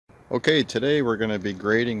Okay, today we're going to be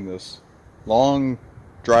grading this long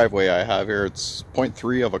driveway I have here. It's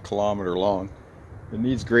 0.3 of a kilometer long. It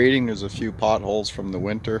needs grading. There's a few potholes from the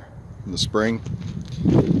winter and the spring.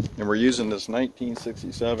 And we're using this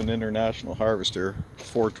 1967 International Harvester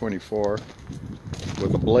 424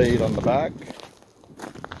 with a blade on the back,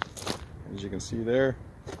 as you can see there.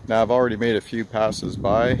 Now I've already made a few passes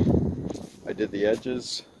by. I did the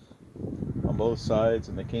edges on both sides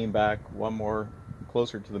and they came back one more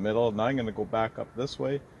closer to the middle. Now I'm going to go back up this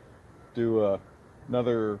way, do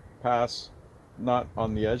another pass, not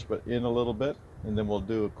on the edge but in a little bit, and then we'll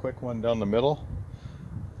do a quick one down the middle,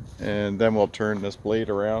 and then we'll turn this blade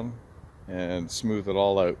around and smooth it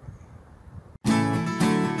all out.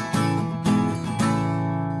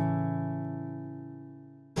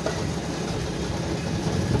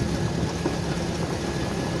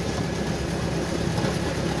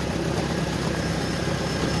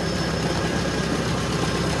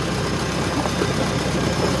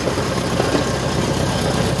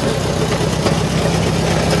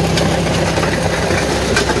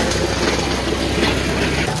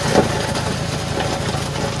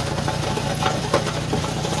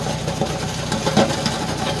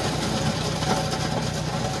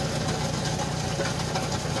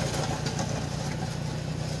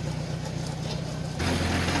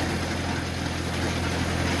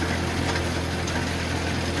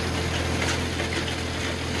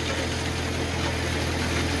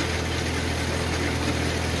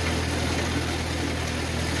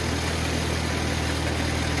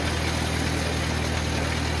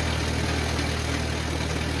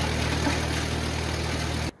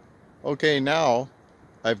 Okay, now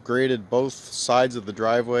I've graded both sides of the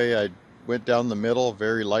driveway. I went down the middle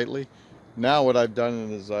very lightly. Now what I've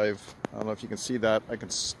done is I don't know if you can see that,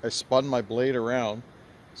 I spun my blade around.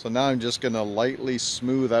 So now I'm just going to lightly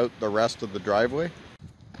smooth out the rest of the driveway.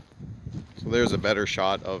 So there's a better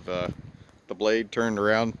shot of the blade turned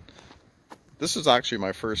around. This is actually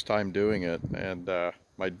my first time doing it, and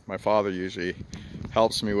my father usually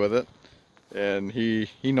helps me with it. And he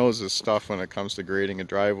knows his stuff when it comes to grading a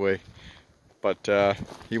driveway, but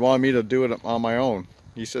he wanted me to do it on my own.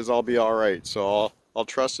 He says I'll be all right, so I'll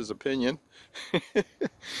trust his opinion.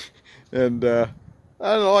 And I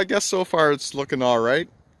don't know, I guess so far it's looking all right.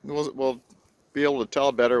 We'll be able to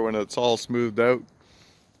tell better when it's all smoothed out.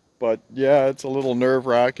 But yeah, it's a little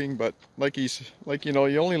nerve-wracking, but like you know,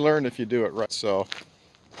 you only learn if you do it right. So,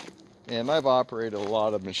 and I've operated a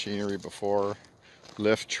lot of machinery before.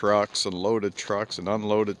 Lift trucks and loaded trucks and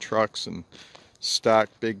unloaded trucks and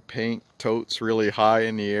stacked big paint totes really high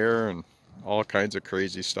in the air and all kinds of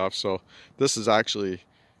crazy stuff. So this is actually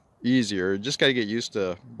easier. You just got to get used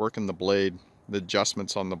to working the blade, the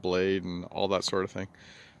adjustments on the blade and all that sort of thing.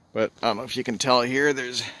 But I don't know if you can tell here,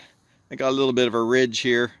 I got a little bit of a ridge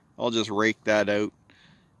here. I'll just rake that out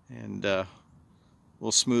and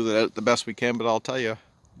we'll smooth it out the best we can. But I'll tell you,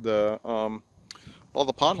 all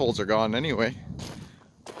the potholes are gone anyway.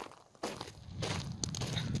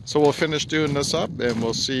 So we'll finish doing this up and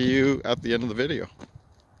we'll see you at the end of the video.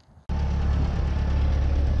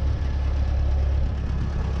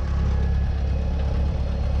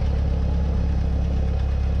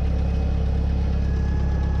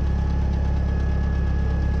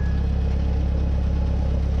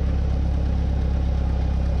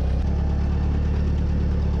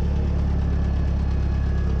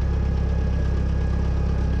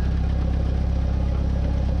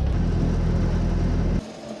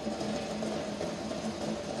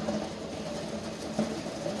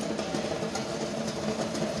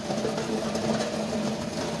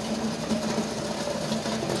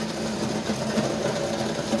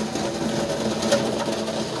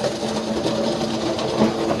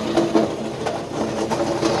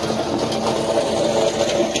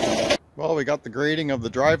 Well, we got the grading of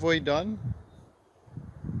the driveway done.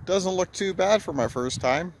 Doesn't look too bad for my first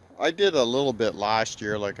time. I did a little bit last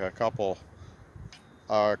year, like a couple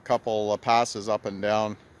of passes up and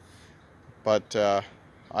down, but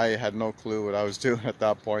I had no clue what I was doing at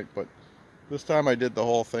that point. But this time I did the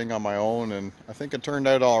whole thing on my own, and I think it turned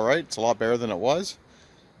out all right. It's a lot better than it was.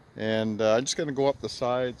 And I'm just going to go up the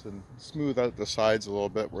sides and smooth out the sides a little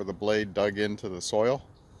bit where the blade dug into the soil.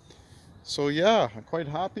 So yeah, I'm quite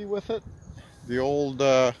happy with it. The old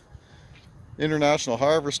International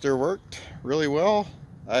Harvester worked really well.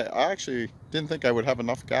 I actually didn't think I would have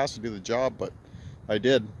enough gas to do the job, but I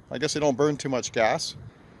did. I guess they don't burn too much gas.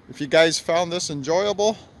 If you guys found this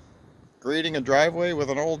enjoyable, grading a driveway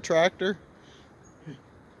with an old tractor,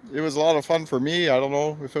 it was a lot of fun for me. I don't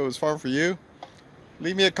know if it was fun for you.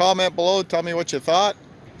 Leave me a comment below, tell me what you thought.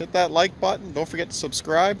 Hit that like button, don't forget to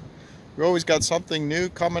subscribe. we always got something new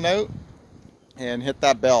coming out, and hit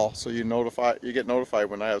that bell so you get notified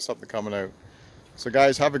when I have something coming out. So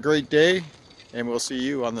guys, have a great day, and we'll see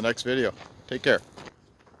you on the next video. Take care.